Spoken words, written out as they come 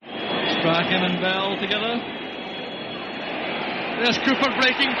Strachan and Bell together. There's Cooper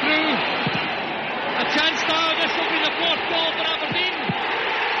breaking through. A chance now. This will be the fourth goal for Aberdeen.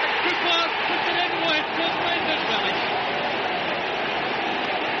 And Cooper puts it in with just behind his belly.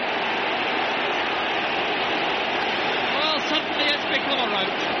 Well, suddenly it's become a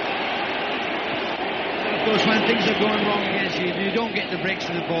rout. Of course, when things are going wrong against you, you don't get the breaks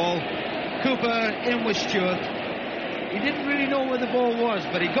of the ball. Cooper in with Stewart. He didn't really know where the ball was,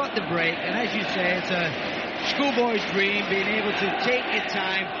 but he got the break. And as you say, it's a schoolboy's dream, being able to take your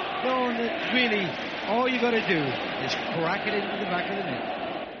time, knowing that really all you got to do is crack it into the back of the net.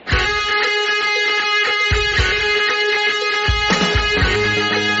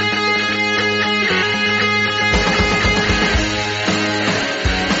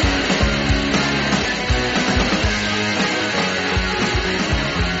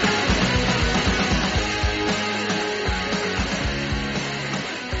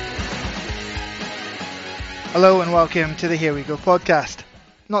 Hello and welcome to the Here We Go podcast.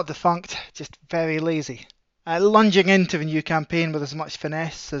 Not defunct, just very lazy. Lunging into the new campaign with as much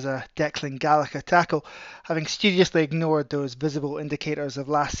finesse as a Declan Gallagher tackle, having studiously ignored those visible indicators of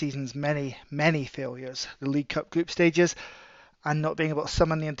last season's many failures, the League Cup group stages, and not being able to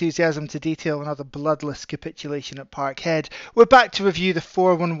summon the enthusiasm to detail another bloodless capitulation at Parkhead. We're back to review the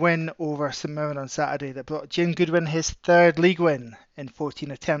 4-1 win over St Mirren on Saturday that brought Jim Goodwin his third league win in 14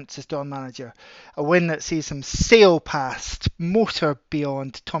 attempts as Don manager. A win that sees him sail past, motor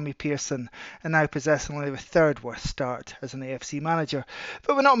beyond Tommy Pearson, and now possess only the third worst start as an AFC manager.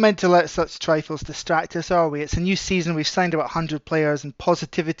 But we're not meant to let such trifles distract us, are we? It's a new season, we've signed about 100 players, and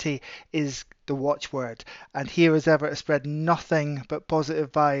positivity is the watchword. And here as ever to spread nothing but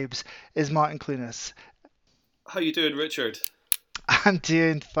positive vibes is Martin Clunas. How you doing, Richard? I'm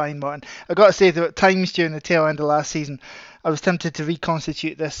doing fine, Martin. I've got to say that at times during the tail end of last season, I was tempted to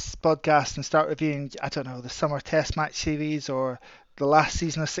reconstitute this podcast and start reviewing, I don't know, the summer test match series or the last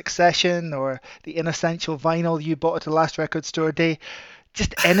season of Succession or the inessential vinyl you bought at the last record store day.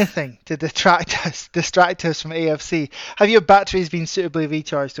 Just anything to distract us from AFC. Have your batteries been suitably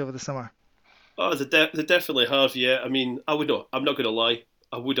recharged over the summer? Oh, they definitely have. Yeah, I mean, I'm not going to lie.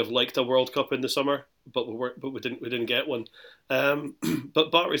 I would have liked a World Cup in the summer, but we didn't get one.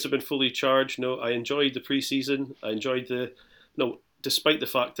 But batteries have been fully charged. No, I enjoyed the pre-season. I enjoyed despite the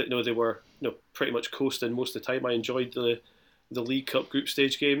fact that they were pretty much coasting most of the time. I enjoyed the League Cup group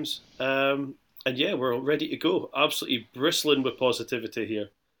stage games. And yeah, we're all ready to go. Absolutely bristling with positivity here.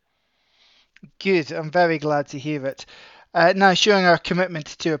 Good. I'm very glad to hear it. Now, showing our commitment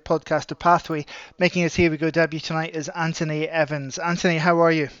to a podcaster pathway, making his Here We Go debut tonight is Anthony Evans. Anthony, how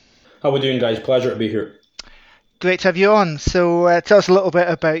are you? How are we doing, guys? Pleasure to be here. Great to have you on. So tell us a little bit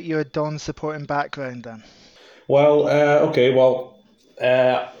about your Don supporting background then. Well,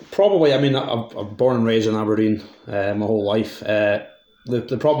 probably, I mean, I'm born and raised in Aberdeen my whole life.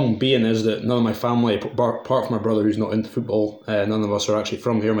 The problem being is that none of my family, apart from my brother who's not into football, none of us are actually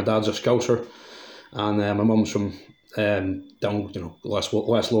from here. My dad's a Scouser, and my mum's from down, West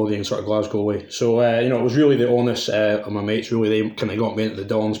Lothian, sort of Glasgow way. So, it was really the onus of my mates, really, they kind of got me into the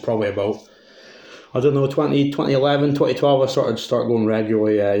Dons probably about, 2011, 2012, I started going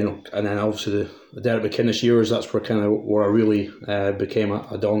regularly, and then obviously the Derek McInnes years, that's where I really became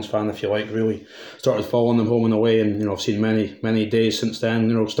a Dons fan, if you like, really started following them home and away, and, I've seen many days since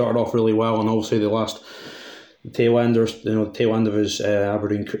then, started off really well, and obviously the tail end of his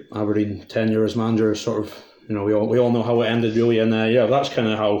Aberdeen tenure as manager, sort of, we all know how it ended, really, and that's kind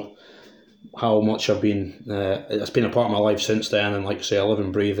of how much I've been. It's been a part of my life since then, and like I say, I live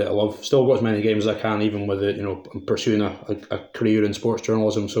and breathe it. I love still go as many games as I can, even with it. I'm pursuing a career in sports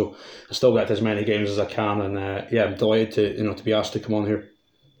journalism, so I still get as many games as I can, and I'm delighted to be asked to come on here.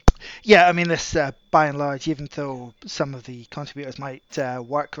 Yeah, I mean, this by and large, even though some of the contributors might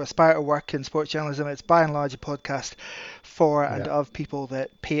work or aspire to work in sports journalism, it's by and large a podcast for and of people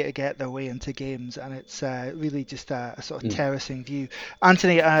that pay to get their way into games, and it's really just a sort of terracing view.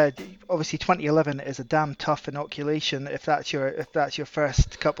 Anthony, obviously 2011 is a damn tough inoculation if that's your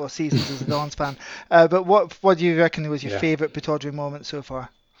first couple of seasons as a Dons fan. But what do you reckon was your favourite Pittodrie moment so far?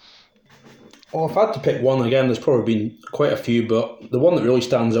 Well, if I had to pick one again, there's probably been quite a few, but the one that really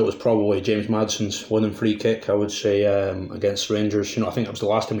stands out was probably James Madsen's winning free kick, I would say, against Rangers. I think that was the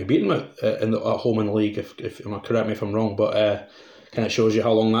last time we beat them at home in the league, if correct me if I'm wrong, but kind of shows you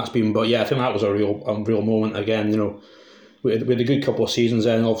how long that's been. But yeah, I think that was a real moment again. We had a good couple of seasons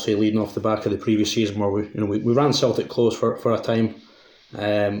then, obviously leading off the back of the previous season where we ran Celtic close for a time.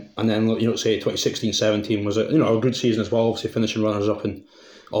 And then, say 2016-17 was a good season as well, obviously finishing runners up in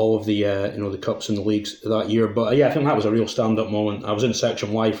all of the the cups and the leagues that year. But I think that was a real stand-up moment. I was in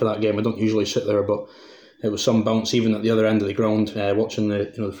section Y for that game. I don't usually sit there, but it was some bounce even at the other end of the ground, watching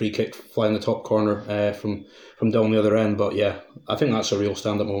the free kick fly in the top corner from down the other end. But yeah, I think that's a real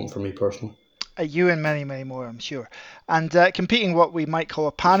stand-up moment for me personally. You and many, many more, I'm sure. And competing what we might call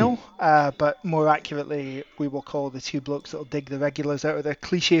a panel, but more accurately, we will call the two blokes that will dig the regulars out of their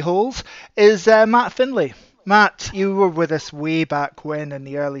cliche holes, is Matt Finlay. Matt, you were with us way back when in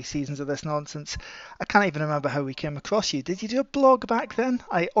the early seasons of this nonsense. I can't even remember how we came across you. Did you do a blog back then?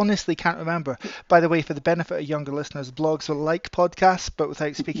 I honestly can't remember. By the way, for the benefit of younger listeners, blogs are like podcasts, but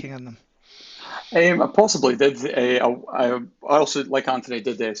without speaking in them. I possibly did. I also, like Anthony,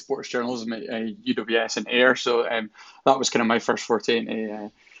 did sports journalism at UWS and Ayr, so that was kind of my first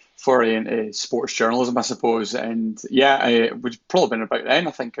foray into sports journalism, I suppose. And yeah, it would probably been about then.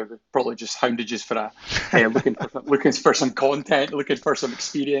 I think I would probably just hounded you for looking for some content, looking for some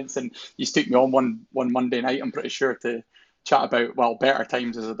experience, and you took me on one Monday night, I'm pretty sure, to chat about better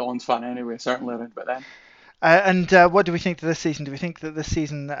times as a Dons fan anyway. Certainly around about then. And what do we think of this season? Do we think that this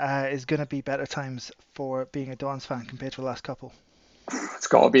season is going to be better times for being a Dons fan compared to the last couple? It's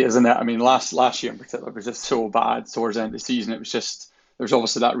got to be, isn't it? I mean, last year in particular was just so bad towards the end of the season. It was just, there was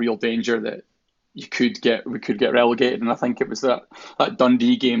obviously that real danger that we could get relegated, and I think it was that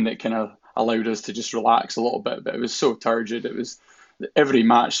Dundee game that kind of allowed us to just relax a little bit. But it was so turgid. It was, every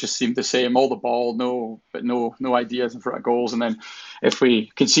match just seemed the same, all the ball, no ideas in front of goals. And then if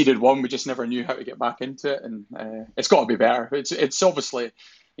we conceded one, we just never knew how to get back into it. And it's got to be better. It's obviously,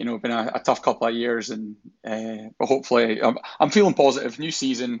 been a tough couple of years, and but hopefully I'm feeling positive. New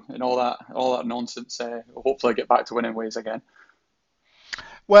season and all that nonsense. Hopefully I get back to winning ways again.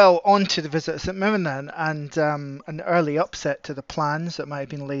 Well, on to the visit to St Mirren then, and an early upset to the plans that might have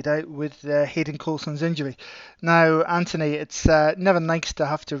been laid out with Hayden Coulson's injury. Now, Anthony, it's never nice to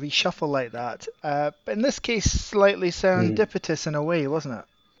have to reshuffle like that, but in this case, slightly serendipitous in a way, wasn't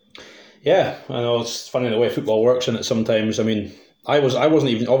it? Yeah, I know, it's funny the way football works, and it sometimes. I mean, I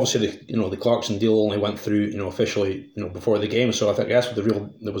wasn't even, obviously the Clarkson deal only went through officially before the game, so I guess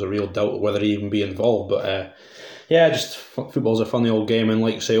there was a real doubt whether he'd even be involved, but. Yeah, just football's a funny old game, and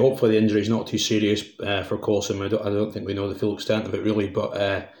like I say, hopefully the injury's not too serious for Coulson. I don't think we know the full extent of it really,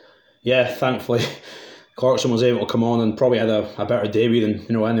 but yeah, thankfully Clarkson was able to come on and probably had a better debut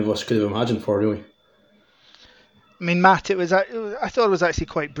than any of us could have imagined for, really. I mean, Matt, I thought it was actually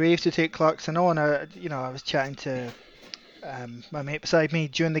quite brave to take Clarkson on. I was chatting to my mate beside me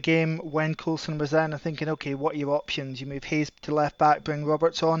during the game when Coulson was there, and I'm thinking, okay, what are your options? You move Hayes to left back, bring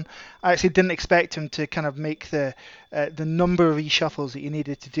Roberts on. I actually didn't expect him to kind of make the number of reshuffles that you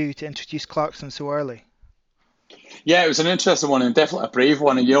needed to do to introduce Clarkson so early. Yeah, it was an interesting one and definitely a brave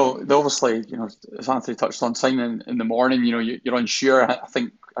one. And obviously, as Anthony touched on, signing in the morning, you're unsure. I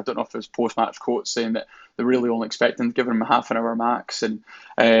don't know if it was post-match quotes saying that they're really only expecting to give him a half an hour max. And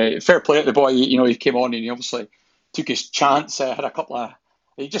fair play at the boy. He came on and he obviously took his chance. Had a couple of.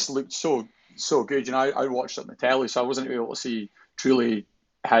 He just looked so good. I watched it on the telly, so I wasn't able to see truly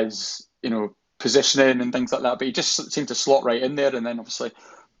his positioning and things like that. But he just seemed to slot right in there, and then obviously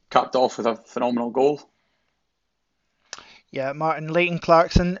capped off with a phenomenal goal. Yeah, Martin Leighton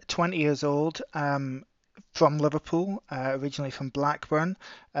Clarkson, 20 years old, from Liverpool, originally from Blackburn,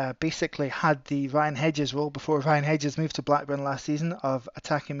 basically had the Ryan Hedges role before Ryan Hedges moved to Blackburn last season of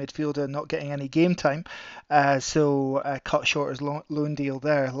attacking midfielder, not getting any game time, so cut short his loan deal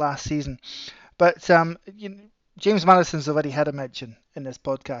there last season. But James Maddison's already had a mention in this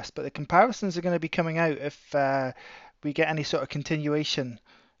podcast, but the comparisons are going to be coming out if we get any sort of continuation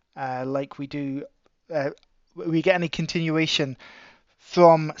like we do. We get any continuation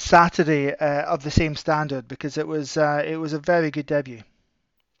from Saturday of the same standard, because it was a very good debut.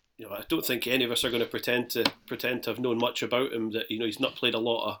 I don't think any of us are going to pretend to have known much about him. That he's not played a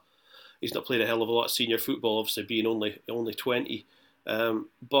hell of a lot of senior football, obviously being only 20.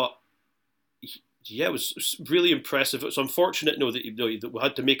 But yeah, it was really impressive. It's unfortunate, that we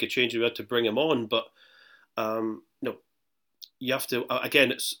had to make a change and we had to bring him on. But you have to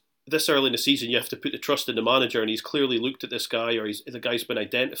again. It's this early in the season, you have to put the trust in the manager, and he's clearly looked at this guy, or the guy's been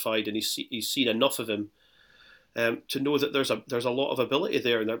identified, and he's seen enough of him to know that there's a lot of ability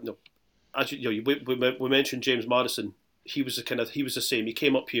there. And as we mentioned James Maddison, he was the same. He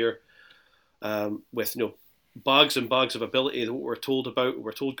came up here with bags and bags of ability that we're told about.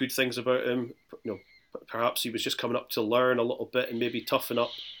 We're told good things about him. Perhaps he was just coming up to learn a little bit and maybe toughen up.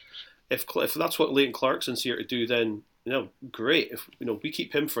 If that's what Leighton Clarkson's here to do, then great. If we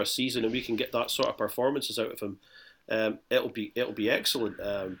keep him for a season and we can get that sort of performances out of him, it'll be excellent.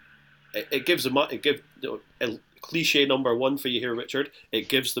 It cliche number one for you here, Richard. It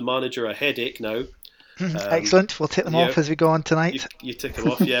gives the manager a headache now. Excellent. We'll take them off as we go on tonight. You tick them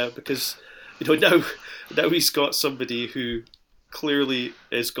off, yeah, because now he's got somebody who clearly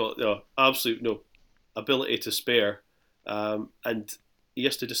has got absolute ability to spare, and he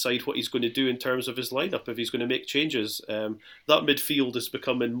has to decide what he's going to do in terms of his lineup if he's going to make changes. That midfield is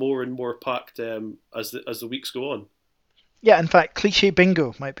becoming more and more packed as the weeks go on. Yeah, in fact, cliche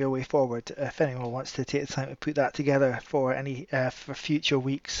bingo might be a way forward if anyone wants to take the time to put that together for for future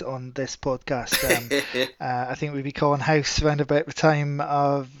weeks on this podcast. I think we'd be calling house around about the time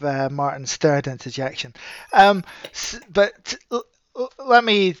of Martin's third interjection. But let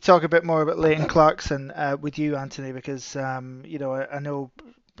me talk a bit more about Leighton Clarkson with you, Anthony, because I know,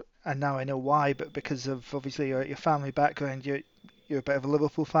 and now I know why, but because of obviously your family background, you're a bit of a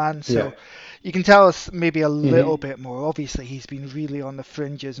Liverpool fan, so you can tell us maybe a little bit more. Obviously, he's been really on the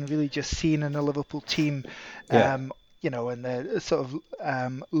fringes and really just seen in the Liverpool team, in the sort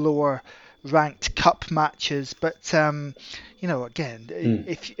of lower ranked cup matches. But again,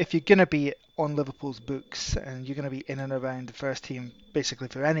 if you're going to be on Liverpool's books and you're going to be in and around the first team basically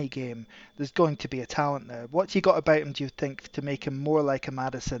for any game, there's going to be a talent there. What's he got about him, do you think, to make him more like a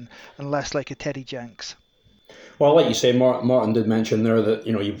Maddison and less like a Teddy Jenks? Well, like you say, Martin did mention there that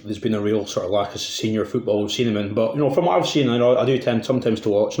there's been a real sort of lack of senior football we've seen him in. But from what I've seen, I do tend sometimes to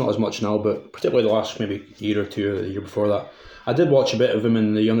watch, not as much now, but particularly the last maybe year or two, or the year before that, I did watch a bit of him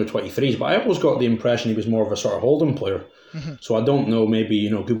in the under 23s. But I always got the impression he was more of a sort of holding player. Mm-hmm. So I don't know. Maybe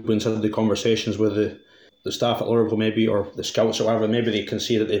Goodwin's had the conversations with the staff at Liverpool, maybe, or the scouts or whatever. Maybe they can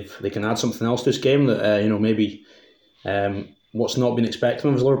see that they can add something else to this game that maybe. What's not been expected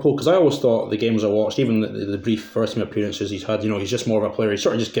of Liverpool, because I always thought the games I watched, even the brief first team appearances he's had, he's just more of a player. He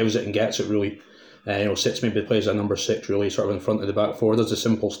sort of just gives it and gets it, really. Sits, maybe plays a number 6, really, sort of in front of the back four, does the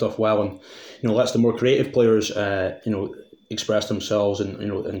simple stuff well, and lets the more creative players express themselves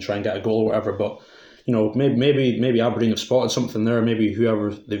and try and get a goal or whatever. But maybe Aberdeen have spotted something there. Maybe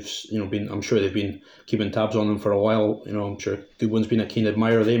whoever they've been, I'm sure they've been keeping tabs on them for a while. I'm sure Goodwin's been a keen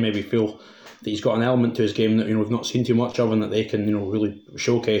admirer. They maybe feel that he's got an element to his game that we've not seen too much of, and that they can really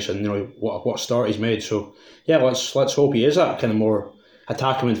showcase, and what start he's made. So yeah, let's hope he is that kind of more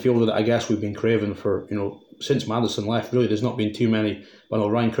attacking midfielder that I guess we've been craving for since Maddison left. Really, there's not been too many. Well,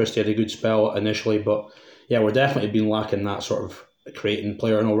 Ryan Christie had a good spell initially, but yeah, we're definitely been lacking that sort of creating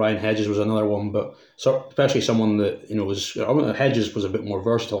player. I know Ryan Hedges was another one, but especially someone that Hedges was a bit more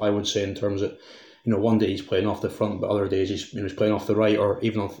versatile, I would say, in terms of. One day he's playing off the front, but other days he's playing off the right or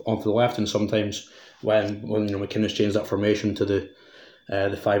even onto the left. And sometimes when McInnes changed that formation to the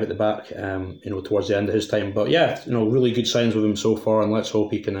 5 at the back, towards the end of his time. But yeah, really good signs with him so far, and let's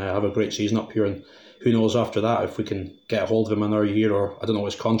hope he can have a great season up here. And who knows after that if we can get a hold of him another year, or I don't know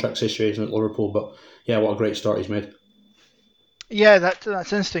his contract situation at Liverpool. But yeah, what a great start he's made. Yeah, that's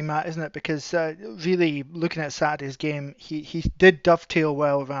interesting, Matt, isn't it? Because really, looking at Saturday's game, he did dovetail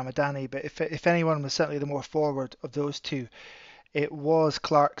well with Ramadani, but if anyone was certainly the more forward of those two, it was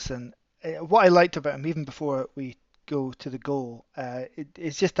Clarkson. What I liked about him, even before we go to the goal,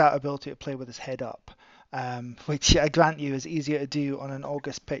 it's just that ability to play with his head up. Which I grant you is easier to do on an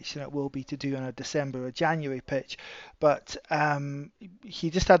August pitch than it will be to do on a December or January pitch. But he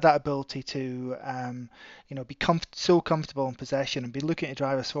just had that ability to, be so comfortable in possession and be looking to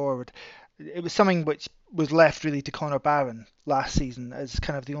drive us forward. It was something which was left really to Connor Barron last season as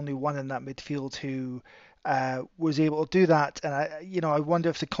kind of the only one in that midfield who was able to do that. And I wonder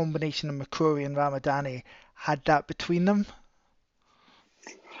if the combination of McCrory and Ramadani had that between them.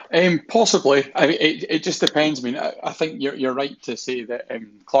 Possibly. I mean, it just depends. I mean, I think you're right to say that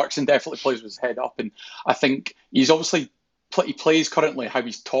Clarkson definitely plays with his head up, and I think he's obviously he plays currently how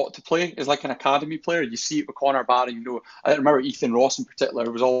he's taught to play as like an academy player. You see it with Connor Barron. I remember Ethan Ross in particular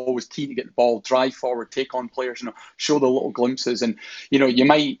was always keen to get the ball, drive forward, take on players, show the little glimpses, and you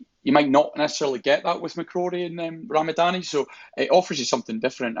might not necessarily get that with McCrory and Ramadani. So it offers you something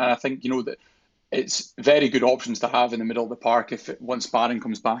different, and I think that. It's very good options to have in the middle of the park once Barron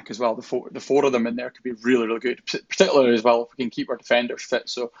comes back as well. The four of them in there could be really, really good, particularly as well if we can keep our defenders fit.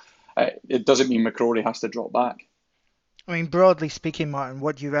 So it doesn't mean McCrory has to drop back. I mean, broadly speaking, Martin,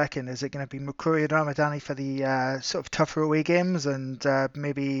 what do you reckon? Is it going to be McCrory and Ramadani for the sort of tougher away games, and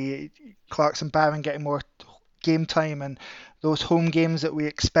maybe Clarkson Barron getting more game time and those home games that we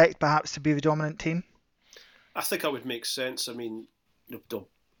expect perhaps to be the dominant team? I think that would make sense. I mean,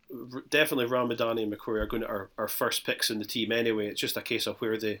 definitely Ramadani and McCrory are going to our first picks in the team anyway. It's just a case of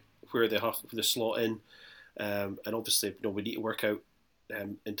where they have to slot in, and obviously we need to work out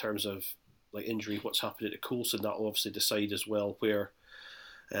in terms of like injury what's happening to Coulson. That will obviously decide as well where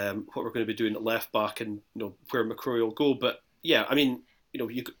what we're going to be doing at left back, and where McCrory will go. But yeah, I mean,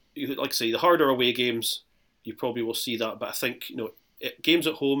 you like I say, the harder away games, you probably will see that. But I think games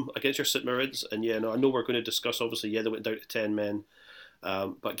at home against your St Mirrens, and I know we're going to discuss. Obviously, they went down to 10 men,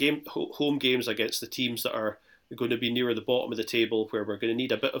 but home games against the teams that are going to be nearer the bottom of the table, where we're going to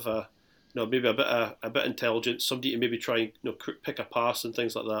need a bit of a maybe a bit of intelligence, somebody to maybe try and pick a pass and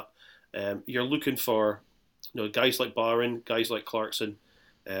things like that. You're looking for guys like Barron, guys like Clarkson,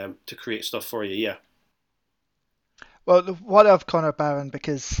 to create stuff for you. Yeah. Well, what of Connor Barron?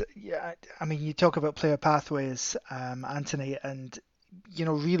 Because I mean, you talk about player pathways, Anthony, and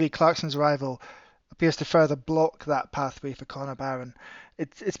really Clarkson's arrival appears to further block that pathway for Connor Barron.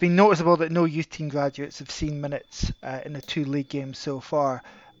 It's been noticeable that no youth team graduates have seen minutes in the 2 league games so far.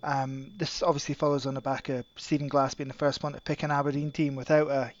 This obviously follows on the back of Stephen Glass being the first one to pick an Aberdeen team without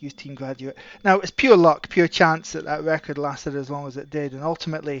a youth team graduate. Now, it's pure luck, pure chance that record lasted as long as it did, and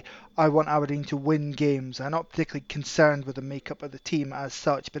ultimately I want Aberdeen to win games. I'm not particularly concerned with the makeup of the team as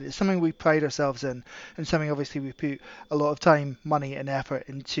such, but it's something we pride ourselves in, and something obviously we put a lot of time, money and effort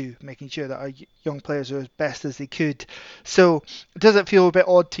into, making sure that our young players are as best as they could. So does it feel a bit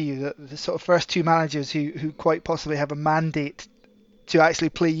odd to you that the sort of first 2 managers who quite possibly have a mandate to actually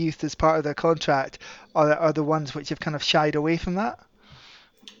play youth as part of their contract are the ones which have kind of shied away from that?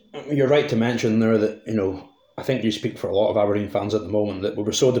 You're right to mention there that, I think you speak for a lot of Aberdeen fans at the moment, that we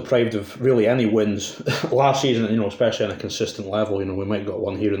were so deprived of really any wins last season, especially on a consistent level. We might have got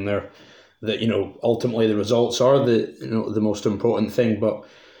one here and there, that, ultimately the results are the most important thing. But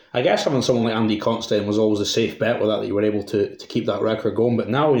I guess having someone like Andy Constantine was always a safe bet with that you were able to keep that record going. But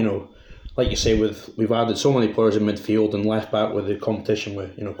now, like you say, we've added so many players in midfield and left back with the competition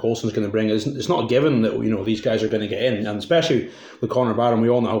with Coulson's going to bring. It's not a given that these guys are going to get in, and especially with Connor Barron, we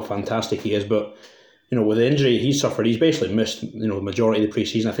all know how fantastic he is. But with the injury he's suffered, he's basically missed the majority of the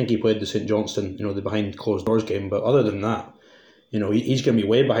pre-season. I think he played the St Johnstone the behind closed doors game, but other than that, he's going to be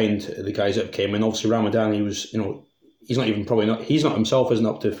way behind the guys that came in. Obviously Ramadan, he was he's not himself isn't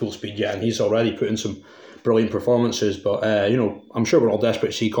up to full speed yet, and he's already put in some brilliant performances, but I'm sure we're all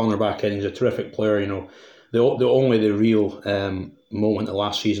desperate to see Connor back in. He's a terrific player. The real moment of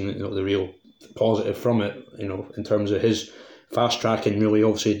last season, the real positive from it, in terms of his fast tracking. Really,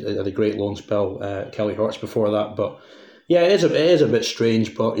 obviously, had a great loan spell. Kelly Hurts before that, but yeah, it is a bit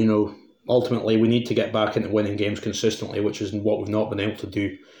strange. But ultimately, we need to get back into winning games consistently, which is what we've not been able to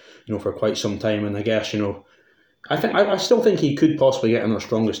do, for quite some time. And I guess I still think he could possibly get in our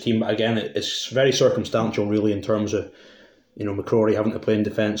strongest team, but again, it's very circumstantial, really, in terms of McCrory having to play in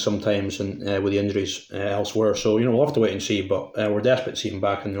defence sometimes and with the injuries elsewhere. So we'll have to wait and see. But we're desperate to see him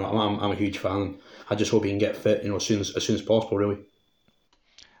back, and I'm a huge fan. I just hope he can get fit, as soon as possible, really.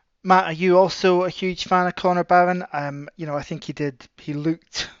 Matt, are you also a huge fan of Connor Barron? I think he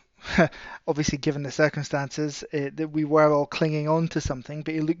looked. Obviously, given the circumstances, that we were all clinging on to something,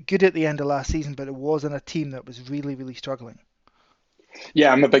 but he looked good at the end of last season, but it was in a team that was really, really struggling.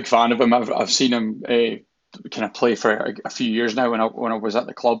 Yeah, I'm a big fan of him. I've seen him kind of play for a few years now. When I was at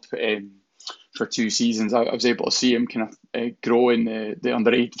the club for 2 seasons, I was able to see him kind of grow in the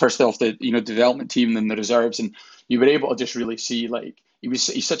under 8, first off the development team, then the reserves, and you were able to just really see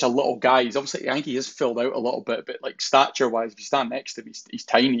he's such a little guy. He's obviously, I think he has filled out a little bit, but like stature wise, if you stand next to him, he's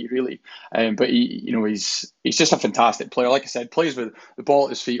tiny, really. But he's just a fantastic player. Like I said, plays with the ball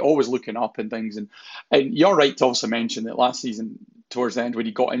at his feet, always looking up and things. And you're right to also mention that last season, towards the end, when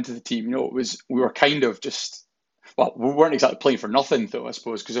he got into the team, we were kind of just. Well, we weren't exactly playing for nothing, though, I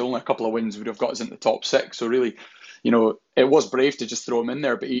suppose, because only a couple of wins would have got us into the top 6. So really, it was brave to just throw him in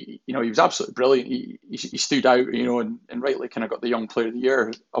there. But he was absolutely brilliant. He stood out, and rightly kind of got the Young Player of the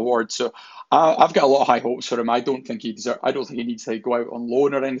Year award. So I've got a lot of high hopes for him. I don't think he needs to go out on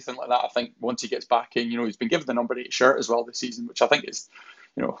loan or anything like that. I think once he gets back in, he's been given the number 8 shirt as well this season, which I think is,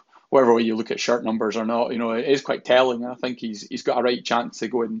 whatever way you look at shirt numbers or not, it is quite telling. I think he's got a right chance to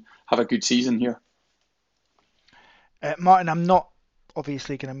go and have a good season here. Martin, I'm not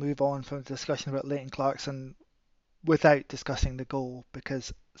obviously going to move on from the discussion about Leighton Clarkson without discussing the goal,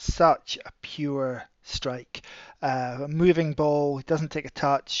 because such a pure strike. A moving ball, he doesn't take a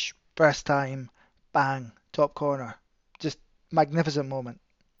touch, first time, bang, top corner. Just magnificent moment.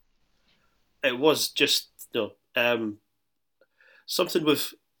 It was just, something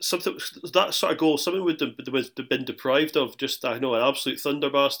that sort of goal, something would have been deprived of. Just, an absolute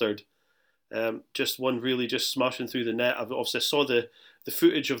thunder bastard. Just one really just smashing through the net. I've obviously saw the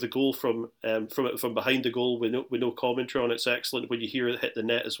footage of the goal from behind the goal with no commentary on. It's excellent when you hear it hit the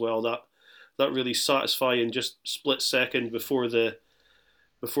net as well. That really satisfying, just split second before the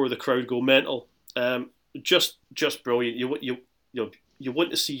crowd go mental. Just brilliant. you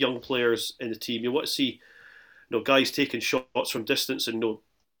want to see young players in the team. You want to see guys taking shots from distance and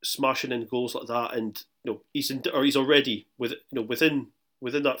smashing in goals like that. And he's already within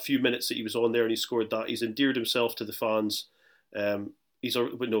that few minutes that he was on there and he scored that, he's endeared himself to the fans.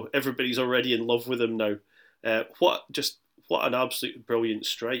 Everybody's already in love with him now. What an absolute brilliant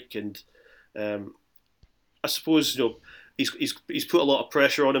strike. And I suppose he's put a lot of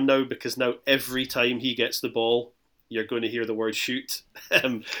pressure on him now, because now every time he gets the ball, you're going to hear the word shoot.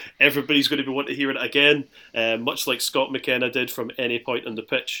 Everybody's going to be wanting to hear it again, much like Scott McKenna did from any point on the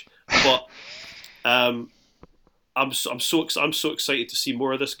pitch. But I'm so excited to see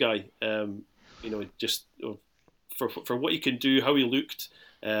more of this guy. For what he can do, how he looked.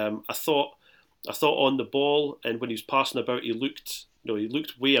 I thought on the ball and when he was passing about, he looked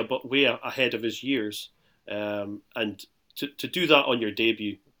way ahead of his years. And to do that on your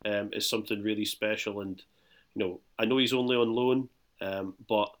debut is something really special. And I know he's only on loan,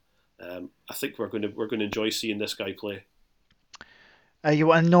 but I think we're going to enjoy seeing this guy play. You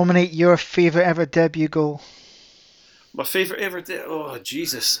want to nominate your favourite ever debut goal? My favourite ever oh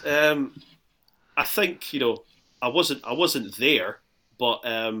Jesus! I think I wasn't there, but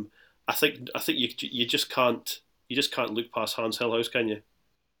I think you just can't look past Hans Hillhouse, can you?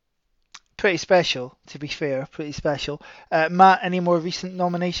 Pretty special, to be fair. Pretty special. Matt, any more recent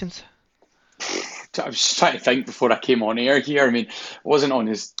nominations? I was just trying to think before I came on air here. I mean, it wasn't on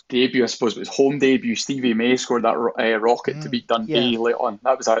his debut, I suppose, but his home debut. Stevie May scored that rocket to beat Dundee late on.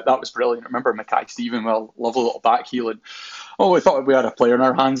 That was brilliant. I remember Mackay Stephen, lovely little back heel. And, we thought we had a player in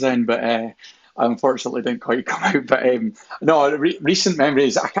our hands then, but unfortunately didn't quite come out. But recent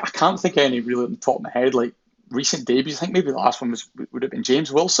memories, I can't think of any really on the top of my head. Like recent debuts, I think maybe the last one would have been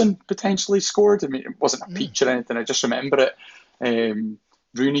James Wilson potentially scored. I mean, it wasn't a peach or anything. I just remember it.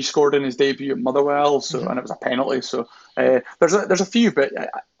 Rooney scored in his debut at Motherwell, and it was a penalty. So there's a few, but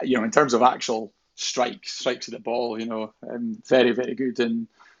in terms of actual strikes of the ball, very, very good. And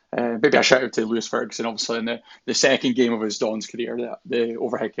maybe a shout out to Lewis Ferguson, obviously in the second game of his Don's career, the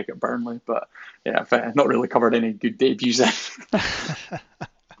overhead kick at Burnley. But yeah, I've not really covered any good debuts then.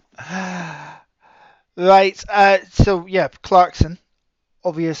 Right. So yeah, Clarkson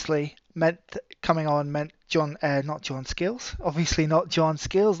obviously meant not John Scales. Obviously not John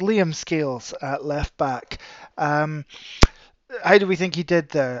Scales. Liam Scales at left back. How do we think he did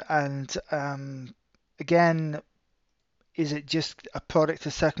there? And again, is it just a product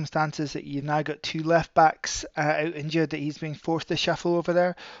of circumstances that you've now got two left backs out injured that he's being forced to shuffle over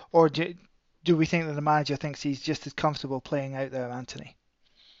there, or do we think that the manager thinks he's just as comfortable playing out there, Anthony?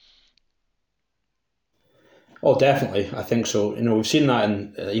 Oh, definitely. I think so. We've seen that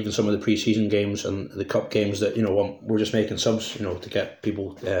in even some of the pre-season games and the cup games that we're just making subs, to get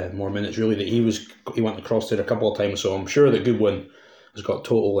people more minutes. Really, that he went across there a couple of times. So I'm sure that Goodwin has got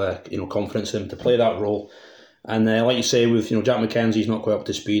total confidence in him to play that role. And like you say, with Jack McKenzie's not quite up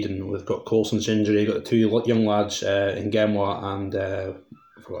to speed, and we've got Coulson's injury, got the two young lads in Gemwa and I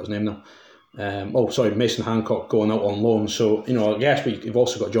forgot his name now. Mason Hancock going out on loan. So I guess you've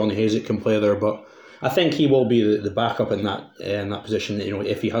also got Johnny Hayes that can play there, but I think he will be the backup in that position.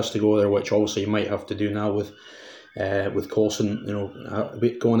 If he has to go there, which obviously he might have to do now with Coulson,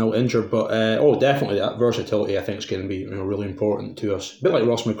 going out injured. But definitely that versatility I think is going to be really important to us. A bit like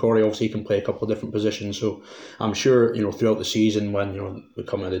Ross McCrory, obviously he can play a couple of different positions. So I'm sure throughout the season when we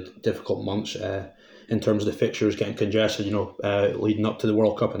come into the difficult months in terms of the fixtures getting congested, leading up to the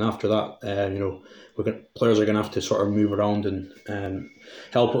World Cup and after that, players are going to have to sort of move around and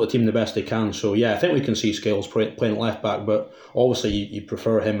help out the team the best they can. So yeah, I think we can see Scales playing left back, but obviously you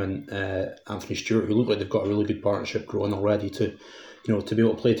prefer him and Anthony Stewart, who look like they've got a really good partnership growing already to be able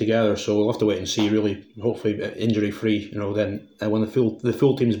to play together. So we'll have to wait and see. Really, hopefully injury free. Then when the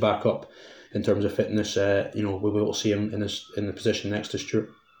full team's back up in terms of fitness, we'll be able to see him in the position next to Stewart.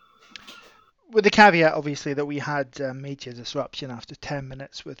 With the caveat, obviously, that we had major disruption after 10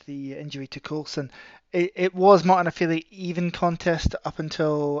 minutes with the injury to Coulson. It was not a fairly even contest up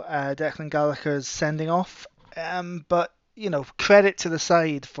until Declan Gallagher's sending off. But, credit to the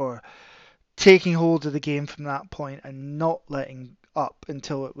side for taking hold of the game from that point and not letting up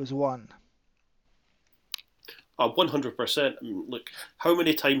until it was won. 100%. Look, how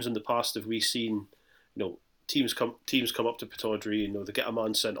many times in the past have we seen, teams come up to Pittodrie, they get a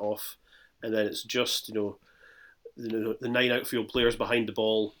man sent off, and then it's just the 9 outfield players behind the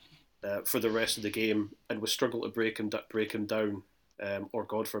ball for the rest of the game, and we struggle to break him down, or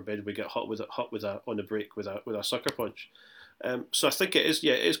God forbid we get hot with on the break with a sucker punch. So I think it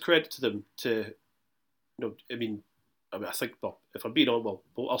is credit to them to I think, if I'm being on,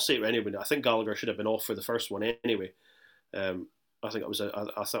 I'll say it anyway. I think Gallagher should have been off for the first one anyway. I think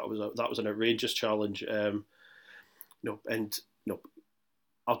I thought that was an outrageous challenge.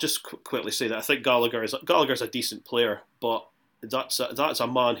 I'll just quickly say that I think Gallagher's a decent player, but that's a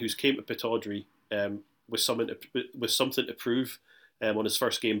man who's came to Pittodrie with something to prove on his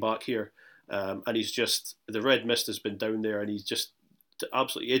first game back here, and he's just the red mist has been down there, and he's just the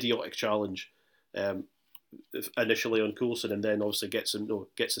absolutely idiotic challenge initially on Coulson, and then obviously gets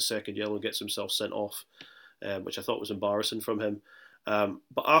a second yellow, gets himself sent off, which I thought was embarrassing from him.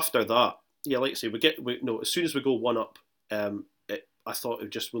 But after that, yeah, like I say, as soon as we go one up, I thought we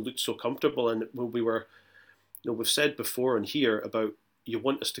looked so comfortable, and when we were, we've said before and here about you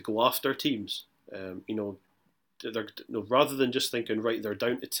want us to go after teams, rather than just thinking right they're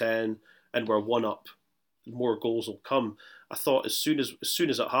down to 10 and we're one up, more goals will come. I thought as soon as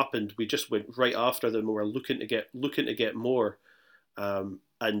it happened, we just went right after them. We were looking to get more, and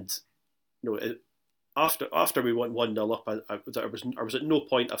after we went 1-0 up, I was at no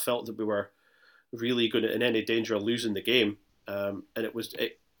point I felt that we were really going to in any danger of losing the game. And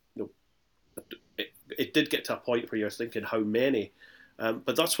it did get to a point where you're thinking how many,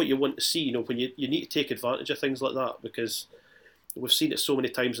 but that's what you want to see. When you need to take advantage of things like that, because we've seen it so many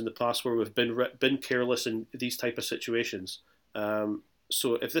times in the past where we've been careless in these type of situations.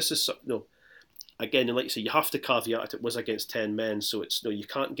 So if this is again, and like you say, you have to caveat it was against 10 men, so it's you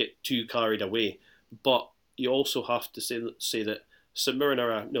can't get too carried away. But you also have to say that St Mirren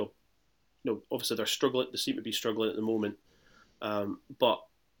are obviously they're struggling. They seem to be struggling at the moment. But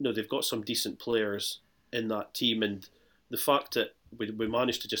they've got some decent players in that team, and the fact that we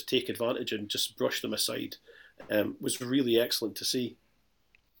managed to just take advantage and just brush them aside was really excellent to see.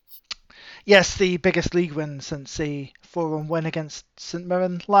 Yes, the biggest league win since a 4-1 win against St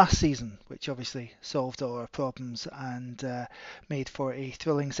Mirren last season, which obviously solved all our problems and made for a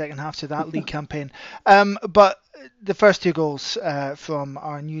thrilling second half to that league campaign. But the first two goals from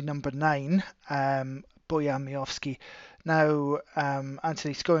our new number 9, Bojan Miovski. Now,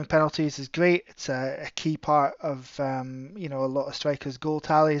 Anthony, scoring penalties is great. It's a key part of a lot of strikers' goal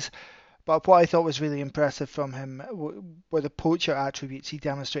tallies. But what I thought was really impressive from him were the poacher attributes he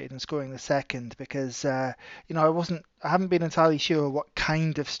demonstrated in scoring the second, because I haven't been entirely sure what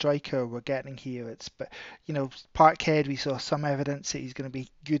kind of striker we're getting here. Parkhead, we saw some evidence that he's going to be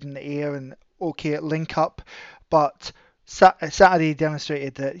good in the air and okay at link up, but Saturday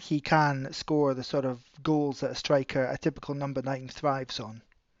demonstrated that he can score the sort of goals that a typical number 9 thrives on.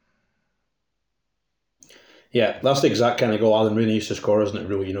 Yeah, that's the exact kind of goal Alan Rooney used to score, isn't it?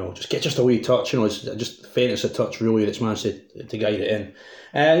 Really, just get just a wee touch. It's just faintest a touch really that's managed to guide it in.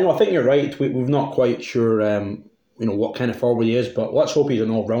 I think you're right. We're not quite sure, what kind of forward he is, but let's hope he's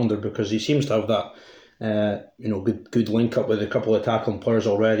an all-rounder, because he seems to have that, good link up with a couple of tackling players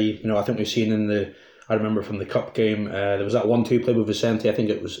already. I think we've seen I remember from the cup game, there was that 1-2 play with Vicente. I think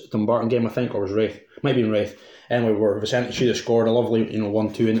it was Dumbarton game, or was Raith? Might be in Raith. Anyway, where Vicente should have scored a lovely,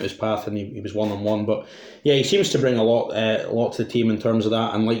 1-2 into his path, and he was 1-on-1. But yeah, he seems to bring a lot to the team in terms of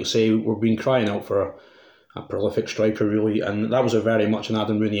that. And like you say, we've been crying out for a prolific striker, really, and that was a very much an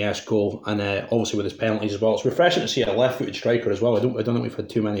Adam Rooney-esque goal. And obviously with his penalties as well, it's refreshing to see a left-footed striker as well. I don't think we've had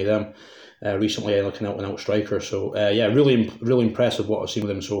too many of them recently, like an out-and-out striker. So really impressed with what I've seen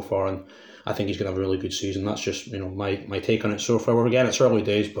with him so far, and I think he's going to have a really good season. That's just my take on it so far. Again, it's early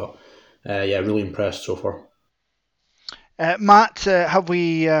days, but really impressed so far. Matt, have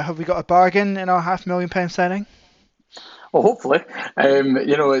we got a bargain in our £500,000 signing? Well, hopefully.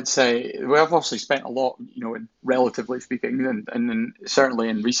 It's we have obviously spent a lot, relatively speaking, and certainly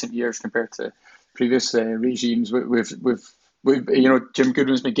in recent years compared to previous regimes, we've Jim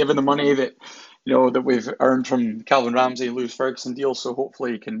Goodwin's been given the money that that we've earned from Calvin Ramsey, Lewis Ferguson deal. So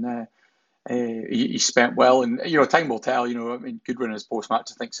hopefully he can. He spent well, and time will tell. Goodwin in his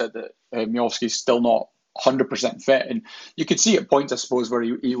post-match, I think, said that Miovski's still not 100% fit, and you could see at points, I suppose, where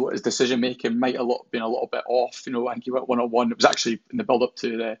his decision making might have been a little bit off. I think he went 1-on-1. It was actually in the build up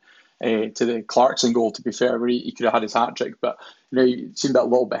to the Clarkson goal, to be fair, where he could have had his hat trick, but he seemed a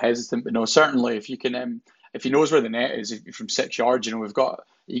little bit hesitant. But no, certainly if you can, if he knows where the net is, if from 6 yards, you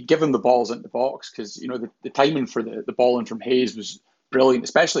give him the balls into the box, because the timing for the ball in from Hayes was brilliant,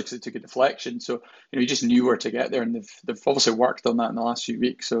 especially because it took a deflection. So he just knew where to get there, and they've obviously worked on that in the last few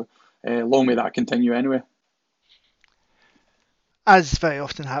weeks. So long may that continue anyway. As very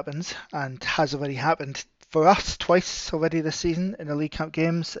often happens, and has already happened for us twice already this season in the League Cup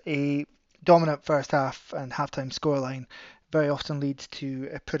games, a dominant first half and halftime scoreline very often leads to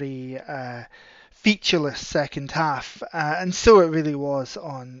a pretty featureless second half, and so it really was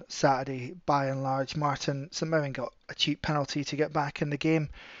on Saturday by and large. St Mirren got a cheap penalty to get back in the game.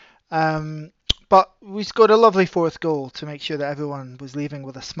 But we scored a lovely fourth goal to make sure that everyone was leaving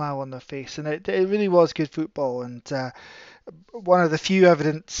with a smile on their face, and it really was good football, and one of the few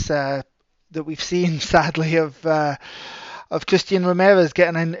evidence that we've seen, sadly, of Christian Ramirez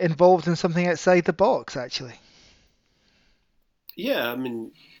getting involved in something outside the box, actually. Yeah, I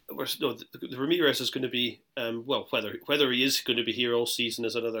mean, the Ramirez is going to be whether he is going to be here all season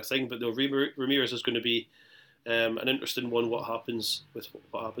is another thing. But Ramirez is going to be an interesting one. What happens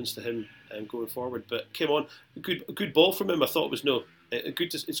to him going forward? But came on a good ball from him. I thought it was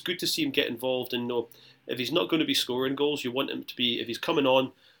it's good to see him get involved. And if he's not going to be scoring goals, you want him to be. If he's coming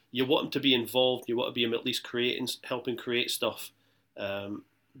on, you want him to be involved. You want to be him at least helping create stuff,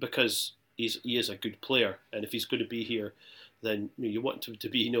 because he is a good player. And if he's going to be here, then you want him to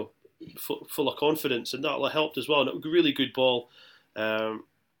be full of confidence, and that'll have helped as well. And it was a really good ball,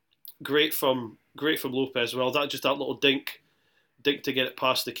 great from Lopez as well. That little dink to get it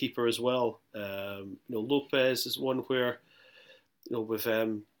past the keeper as well. Lopez is one where we've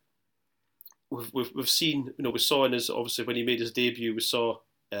seen, we saw in his, obviously when he made his debut, we saw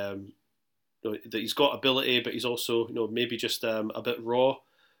that he's got ability, but he's also maybe just a bit raw.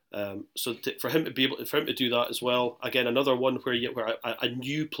 For him to do that as well, again another one where a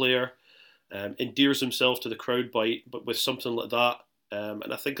new player endears himself to the crowd but with something like that,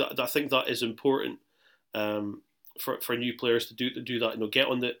 and I think that is important for new players to do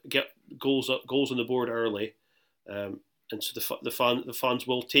that. Get goals on the board early, and so the fans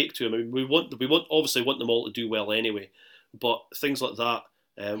will take to him. I mean, we obviously want them all to do well anyway, but things like that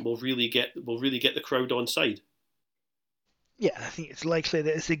will really get the crowd on side. Yeah, I think it's likely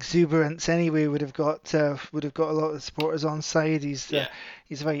that his exuberance anyway would have got a lot of the supporters on side. He's a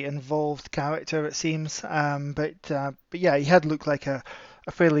very involved character, it seems. But yeah, he had looked like a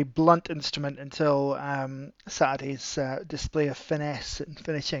fairly blunt instrument until Saturday's display of finesse and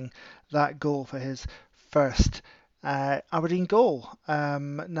finishing that goal for his first Aberdeen goal.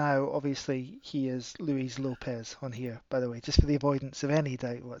 Now, obviously, he is Luis Lopez on here, by the way, just for the avoidance of any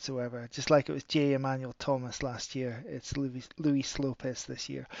doubt whatsoever. Just like it was J. Emmanuel Thomas last year, it's Luis Lopez this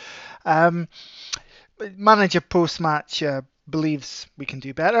year. Manager post-match believes we can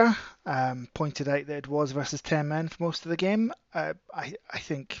do better. Pointed out that it was versus 10 men for most of the game. I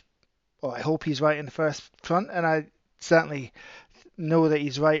hope he's right in the first front, and I certainly know that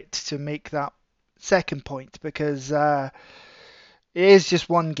he's right to make that second point, because it is just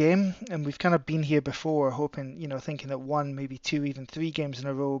one game, and we've kind of been here before thinking that one, maybe two, even 3 games in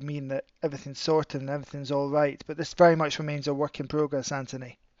a row mean that everything's sorted and everything's all right, but this very much remains a work in progress,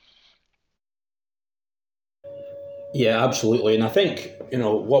 Anthony. Yeah, absolutely. And I think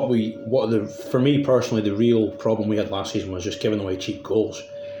for me personally, the real problem we had last season was just giving away cheap goals.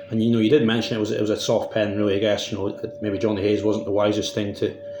 And you did mention it was a soft pen, really. I guess maybe Johnny Hayes wasn't the wisest thing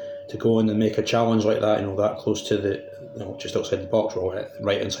to go in and make a challenge like that, that close to the, just outside the box, or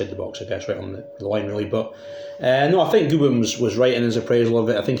right inside the box, I guess, right on the line, really. But no, I think Goodwin was right in his appraisal of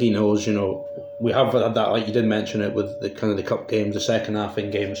it. I think he knows, we have had that, like you did mention it, with the kind of the cup games, the second half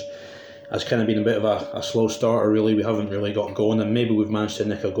in games has kind of been a bit of a slow starter, really. We haven't really got going, and maybe we've managed to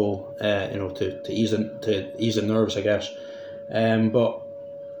nick a goal, to ease the nerves, I guess. But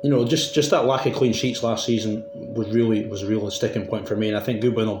just that lack of clean sheets last season was a real sticking point for me, and I think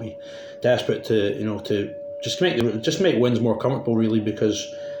Goodwin will be desperate to just make wins more comfortable, really, because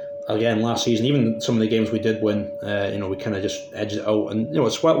again last season, even some of the games we did win, we kind of just edged it out, and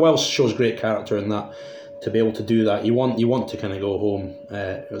it's Welsh shows great character in that. To be able to do that, you want to kind of go home,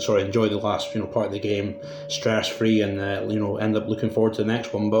 enjoy the last part of the game stress free, and end up looking forward to the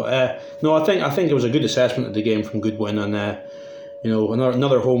next one. But no, I think it was a good assessment of the game from Goodwin, and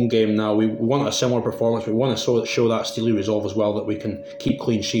another home game now. We want a similar performance. We want to show that steely resolve as well, that we can keep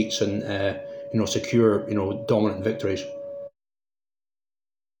clean sheets and secure dominant victories.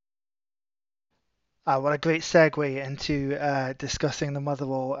 What a great segue into discussing the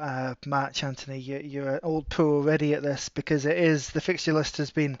Motherwell match, Anthony. You're an old pro already at this, because the fixture list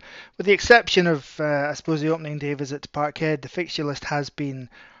has been, with the exception of I suppose the opening day visit to Parkhead, the fixture list has been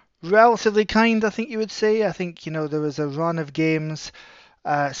relatively kind, I think you would say. I think there was a run of games,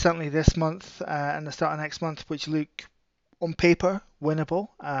 certainly this month and the start of next month, which look on paper winnable,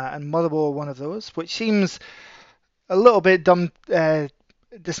 and Motherwell are one of those, which seems a little bit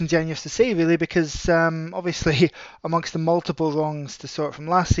disingenuous to say, really, because obviously amongst the multiple wrongs to sort from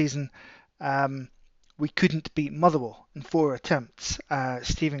last season, we couldn't beat Motherwell in 4 attempts.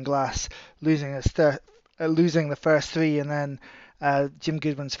 Stephen Glass losing the first 3, and then Jim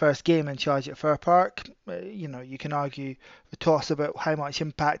Goodwin's first game in charge at Fir Park. You can argue the toss about how much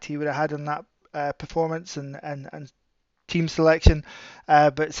impact he would have had on that performance and team selection,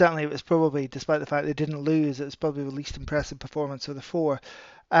 but certainly it was probably, despite the fact they didn't lose, it was probably the least impressive performance of the four.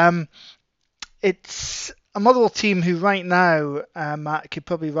 It's a Motherwell team who right now, Matt, could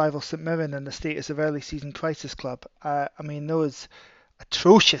probably rival St Mirren in the status of early season crisis club. I mean, those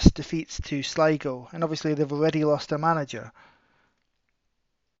atrocious defeats to Sligo, and obviously they've already lost their manager.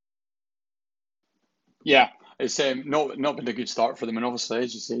 Yeah, it's not been a good start for them, and obviously,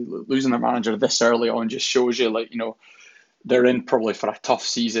 as you say, losing their manager this early on just shows you, like, they're in probably for a tough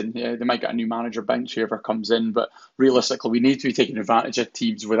season. Yeah, they might get a new manager bench whoever comes in, but realistically, we need to be taking advantage of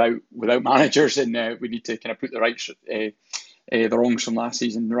teams without managers, and we need to kind of put the wrongs from last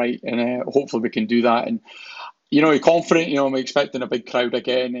season right, and hopefully we can do that. And you're confident. I'm expecting a big crowd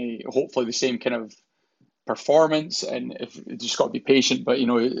again. Hopefully the same kind of performance, and if you just got to be patient, but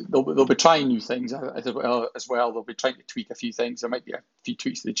they'll be trying new things as well. They'll be trying to tweak a few things. There might be a few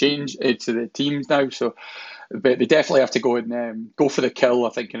tweaks to the change to the teams now, so but they definitely have to go and go for the kill, I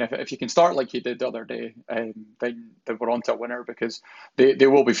think. And if you can start like you did the other day, then we're on to a winner, because they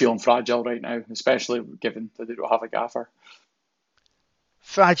will be feeling fragile right now, especially given that they don't have a gaffer.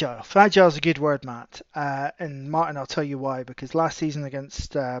 Fragile. Fragile is a good word, Matt. And Martin, I'll tell you why. Because last season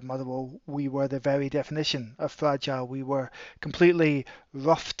against Motherwell, we were the very definition of fragile. We were completely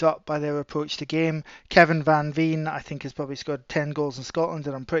roughed up by their approach to game. Kevin Van Veen, I think, has probably scored 10 goals in Scotland,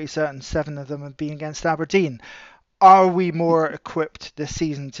 and I'm pretty certain 7 of them have been against Aberdeen. Are we more equipped this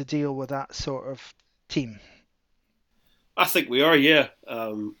season to deal with that sort of team? I think we are, yeah.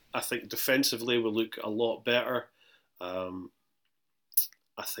 I think defensively we'll look a lot better.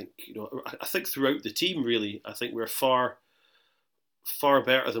 I think throughout the team, really, I think we're far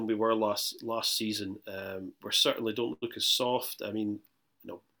better than we were last season. We certainly don't look as soft. I mean,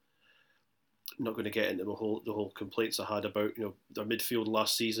 I'm not going to get into the whole complaints I had about their midfield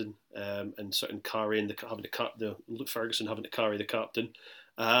last season, and certain carrying Ferguson having to carry the captain.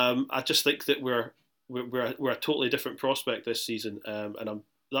 I just think that we're a totally different prospect this season, and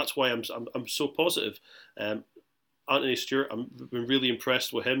that's why I'm so positive. Anthony Stewart, I've been really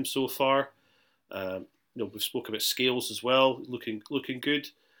impressed with him so far. We've spoken about Scales as well, looking good.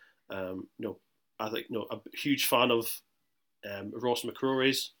 I think a huge fan of Ross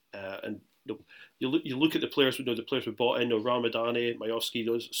McCrory's, and you look at the players. The players we bought in, Ramadani, Majowski.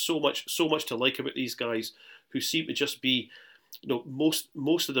 There's so much to like about these guys, who seem to just be,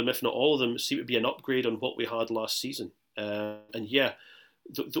 most of them, if not all of them, seem to be an upgrade on what we had last season. And yeah,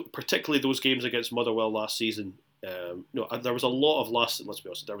 particularly those games against Motherwell last season. There was a lot of last. Let's be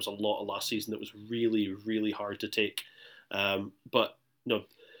honest. There was a lot of last season that was really, really hard to take. But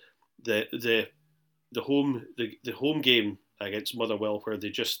the home game against Motherwell, where they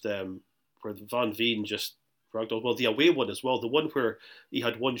just where Van Veen just ragdolled. Well, the away one as well. The one where he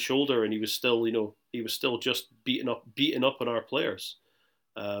had one shoulder and he was still just beating up on our players,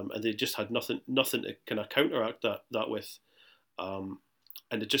 and they just had nothing to kind of counteract that with. And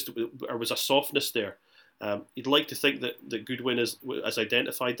there was a softness there. You'd like to think that Goodwin has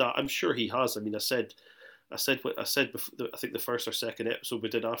identified that. I'm sure he has. I mean, I said what I said before, I think the first or second episode we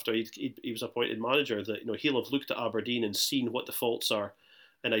did after he was appointed manager, that he'll have looked at Aberdeen and seen what the faults are,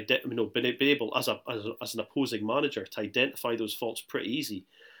 and been able as an opposing manager to identify those faults pretty easy.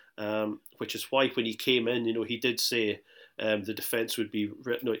 Which is why when he came in, he did say the defence would be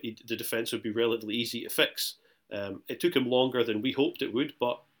relatively easy to fix. It took him longer than we hoped it would,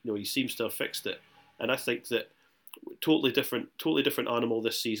 but he seems to have fixed it. And I think that totally different animal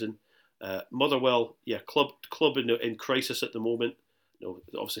this season. Motherwell, yeah, club in crisis at the moment.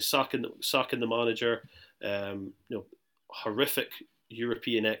 Obviously sacking the manager. Horrific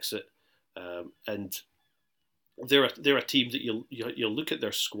European exit, and they're a team that you look at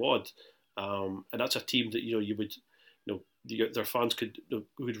their squad, and that's a team that you would their fans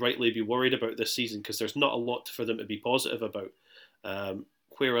would rightly be worried about this season, because there's not a lot for them to be positive about.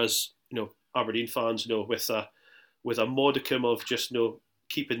 Whereas Aberdeen fans, with a modicum of just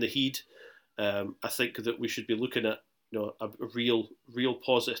keeping the heat, I think that we should be looking at a real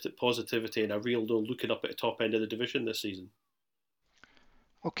positivity and a real looking up at the top end of the division this season.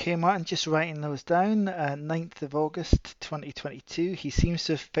 Okay, Martin, just writing those down. 9th of August 2022. He seems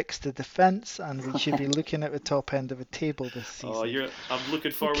to have fixed the defence, and we should be looking at the top end of a table this season. I'm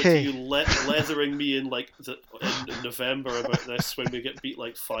looking forward to you leathering me in in November about this when we get beat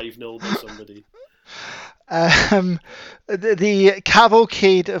 5-0 by somebody. The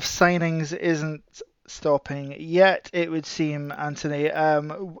cavalcade of signings isn't stopping yet, it would seem, Anthony.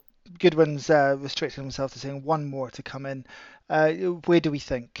 Goodwin's restricted himself to saying one more to come in. Where do we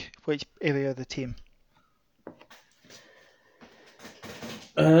think? Which area of the team?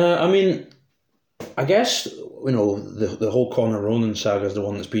 I mean, I guess the whole Conor Ronan saga is the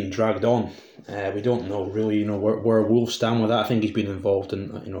one that's been dragged on. We don't know really where Wolves stand with that. I think he's been involved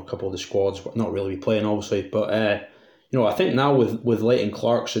in a couple of the squads, but not really playing obviously. But I think now with Leighton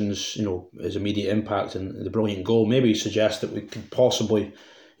Clarkson's his immediate impact and the brilliant goal, maybe suggest that we could possibly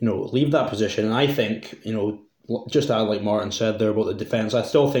leave that position. And I think just like Martin said there about the defence, I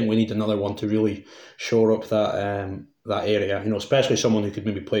still think we need another one to really shore up that area, especially someone who could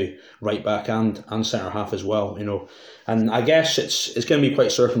maybe play right back and centre half as well, And I guess it's going to be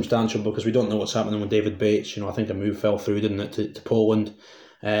quite circumstantial because we don't know what's happening with David Bates. I think a move fell through, didn't it, to Poland.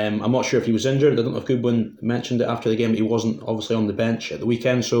 I'm not sure if he was injured. I don't know if Goodwin mentioned it after the game, but he wasn't obviously on the bench at the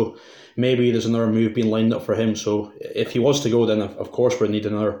weekend, so maybe there's another move being lined up for him. So if he was to go, then of course we need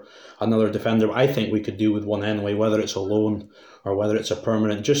another defender. But I think we could do with one anyway, whether it's a loan or whether it's a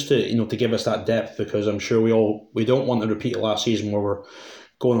permanent, just to to give us that depth, because I'm sure we don't want to repeat last season where we're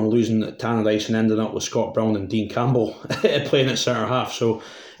going and losing at Tannadice and ending up with Scott Brown and Dean Campbell playing at centre half. So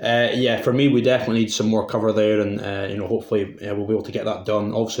for me, we definitely need some more cover there, and hopefully we'll be able to get that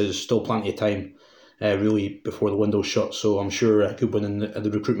done. Obviously, there's still plenty of time really before the window's shut, so I'm sure Goodwin and the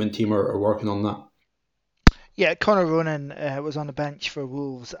recruitment team are working on that. Yeah, Conor Ronan was on the bench for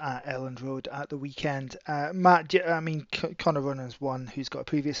Wolves at Elland Road at the weekend. Matt, Conor Ronan's one who's got a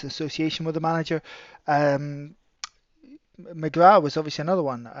previous association with the manager. McGrath was obviously another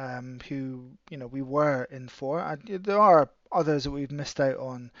one who we were in for. There are others that we've missed out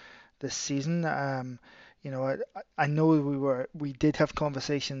on this season. I know we did have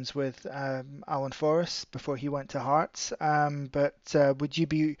conversations with Alan Forrest before he went to Hearts. But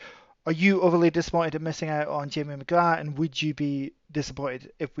are you overly disappointed at missing out on Jamie McGrath, and would you be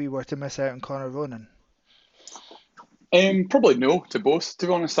disappointed if we were to miss out on Conor Ronan? Probably no to both, to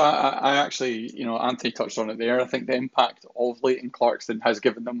be honest. I actually, Anthony touched on it there. I think the impact of Leighton Clarkson has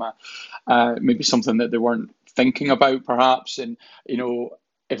given them maybe something that they weren't thinking about, perhaps. And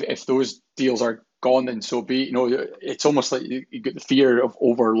if those deals are gone, then so be. It's almost like you get the fear of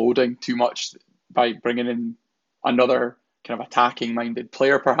overloading too much by bringing in another kind of attacking-minded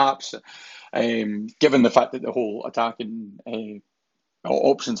player, perhaps. Given the fact that the whole attacking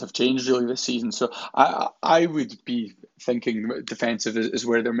options have changed really this season, so I would be thinking defensive is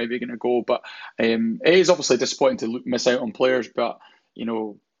where they're maybe going to go. But it is obviously disappointing to miss out on players. But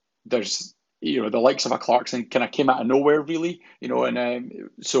there's the likes of a Clarkson kind of came out of nowhere, really. And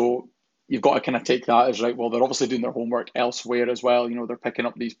so you've got to kind of take that as right. Well, they're obviously doing their homework elsewhere as well. They're picking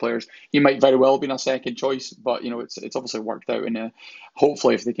up these players. He might very well have been a second choice, but it's obviously worked out. And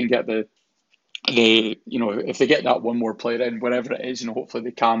hopefully, if they can get if they get that one more player in, wherever it is, hopefully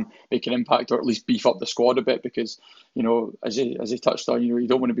they can make an impact or at least beef up the squad a bit, because as he touched on, you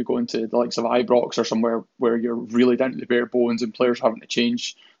don't want to be going to the likes of Ibrox or somewhere where you're really down to the bare bones and players having to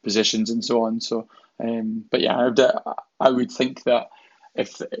change positions and so on. So, but yeah, I would think that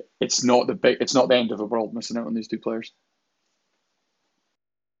if it's not the end of the world missing out on these two players.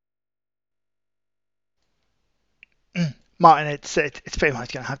 Martin, it's very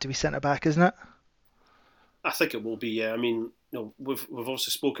much going to have to be centre back, isn't it? I think it will be. Yeah, I mean, we've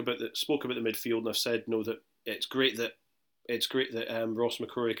obviously spoke about the midfield, and I've said that it's great that Ross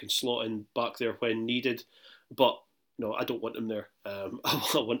McCrory can slot in back there when needed, but I don't want him there. I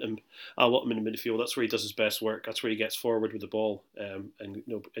want him in the midfield. That's where he does his best work. That's where he gets forward with the ball,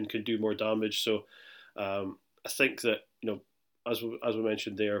 and can do more damage. So I think that as we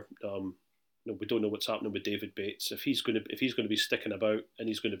mentioned there, we don't know what's happening with David Bates. If he's going to be sticking about and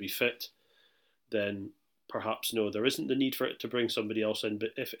he's going to be fit, then perhaps there isn't the need for it to bring somebody else in.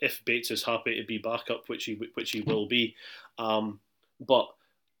 But if Bates is happy to be backup, which he will be, but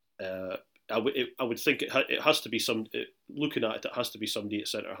I would think it has to be looking at it. It has to be somebody at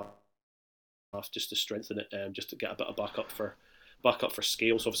centre half just to strengthen it, just to get a bit of backup for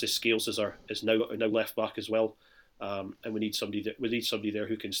Scales. Obviously, Scales is now left back as well, and we need somebody there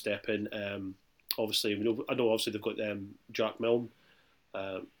who can step in. Obviously, I know obviously they've got Jack Milne,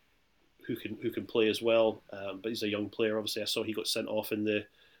 who can play as well, but he's a young player. Obviously, I saw he got sent off in the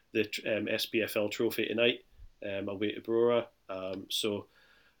SPFL Trophy tonight away to Brora. So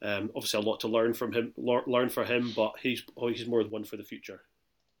obviously a lot to learn for him, but he's more than one for the future.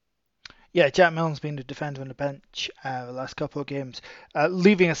 Yeah, Jack Milne's been the defender on the bench the last couple of games.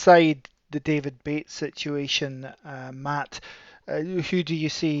 Leaving aside the David Bates situation, Matt, who do you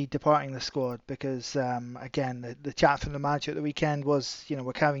see departing the squad? Because again, the chat from the manager at the weekend was,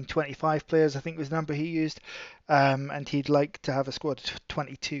 we're carrying 25 players, I think was the number he used, and he'd like to have a squad of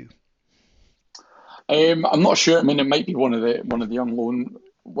 22. I'm not sure. I mean, it might be one of the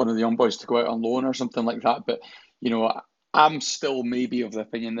young boys to go out on loan or something like that. But I'm still maybe of the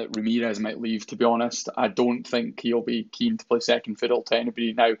opinion that Ramirez might leave, to be honest. I don't think he'll be keen to play second fiddle to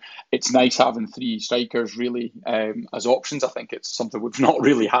anybody. Now, it's nice having three strikers really as options. I think it's something we've not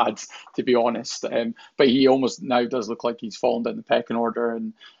really had, to be honest. But he almost now does look like he's fallen down the pecking order.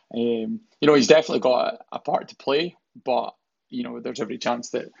 And, he's definitely got a part to play, but, there's every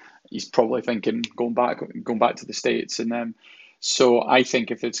chance that he's probably thinking going back to the States. And so I think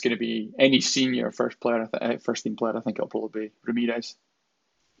if it's going to be any senior first team player, I think it'll probably be Ramirez.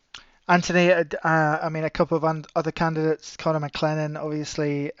 Anthony, a couple of other candidates, Conor McLennan,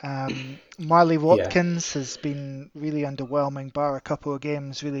 obviously. Marley Watkins has been really underwhelming, bar a couple of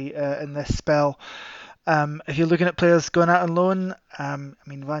games really in this spell. If you're looking at players going out on loan,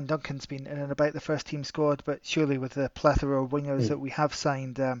 Ryan Duncan's been in and about the first team squad, but surely with the plethora of wingers that we have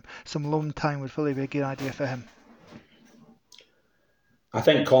signed, some loan time would probably be a good idea for him. I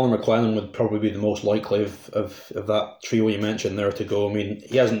think Conor McLennan would probably be the most likely of that trio you mentioned there to go. I mean,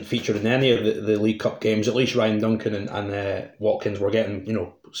 he hasn't featured in any of the League Cup games. At least Ryan Duncan and Watkins were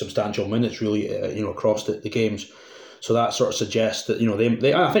getting substantial minutes really across the games. So that sort of suggests that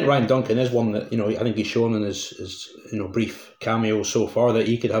I think Ryan Duncan is one that I think he's shown in his brief cameo so far that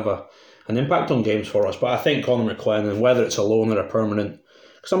he could have an impact on games for us. But I think Conor McLennan, whether it's a loan or a permanent,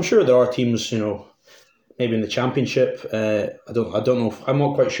 because I'm sure there are teams maybe in the Championship. I don't know. I'm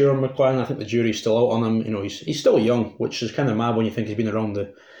not quite sure on McLennan. I think the jury's still out on him. He's still young, which is kind of mad when you think he's been around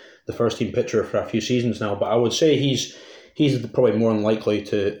the first team picture for a few seasons now. But I would say he's probably more unlikely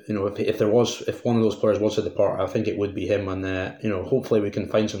to if one of those players was to depart, I think it would be him. And hopefully we can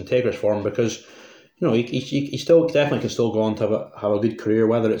find some takers for him because he still definitely can still go on to have a good career,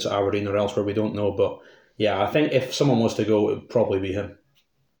 whether it's at Aberdeen or elsewhere, we don't know. But yeah, I think if someone was to go, it would probably be him.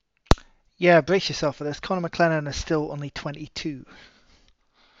 Yeah, brace yourself for this. Conor McLennan is still only 22,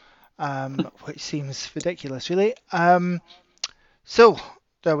 which seems ridiculous, really. So,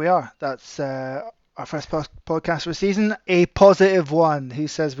 there we are. That's our first podcast for the season. A positive one. Who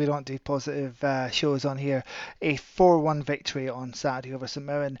says we don't do positive shows on here? A 4-1 victory on Saturday over St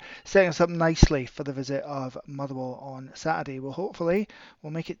Mirren, setting us up nicely for the visit of Motherwell on Saturday. Well, hopefully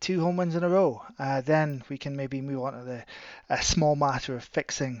we'll make it 2 home wins in a row. Then we can maybe move on to the small matter of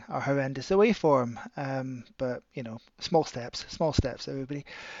fixing our horrendous away form. But small steps, everybody.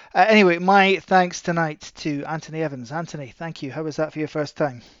 Anyway, my thanks tonight to Anthony Evans. Anthony, thank you. How was that for your first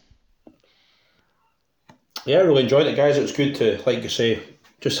time? Yeah, I really enjoyed it, guys. It was good to, like you say,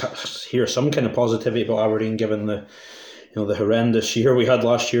 just hear some kind of positivity about Aberdeen, given the horrendous year we had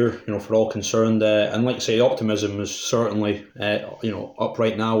last year. For all concerned, and like I say, optimism is certainly up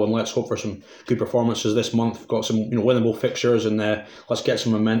right now. And let's hope for some good performances this month. We've got some winnable fixtures, and let's get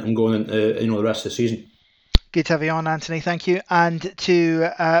some momentum going into the rest of the season. Good to have you on, Anthony. Thank you. And to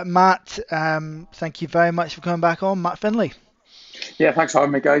Matt, thank you very much for coming back on, Matt Finlay. Yeah, thanks for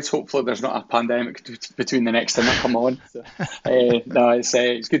having me, guys. Hopefully there's not a pandemic between the next time I come on. So,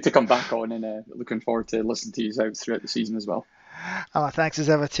 it's good to come back on, and looking forward to listening to you out throughout the season as well. Thanks as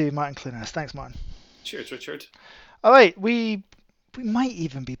ever to Martin Clunas. Thanks, Martin. Cheers, Richard. All right, we might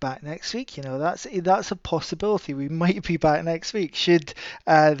even be back next week. That's a possibility. We might be back next week. Should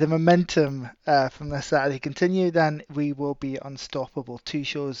the momentum from this Saturday continue, then we will be unstoppable. 2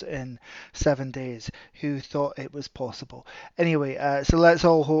 shows in 7 days. Who thought it was possible? Anyway, so let's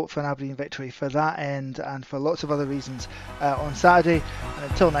all hope for an Aberdeen victory for that end and for lots of other reasons on Saturday.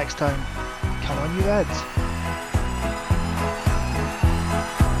 And until next time, come on, you Reds.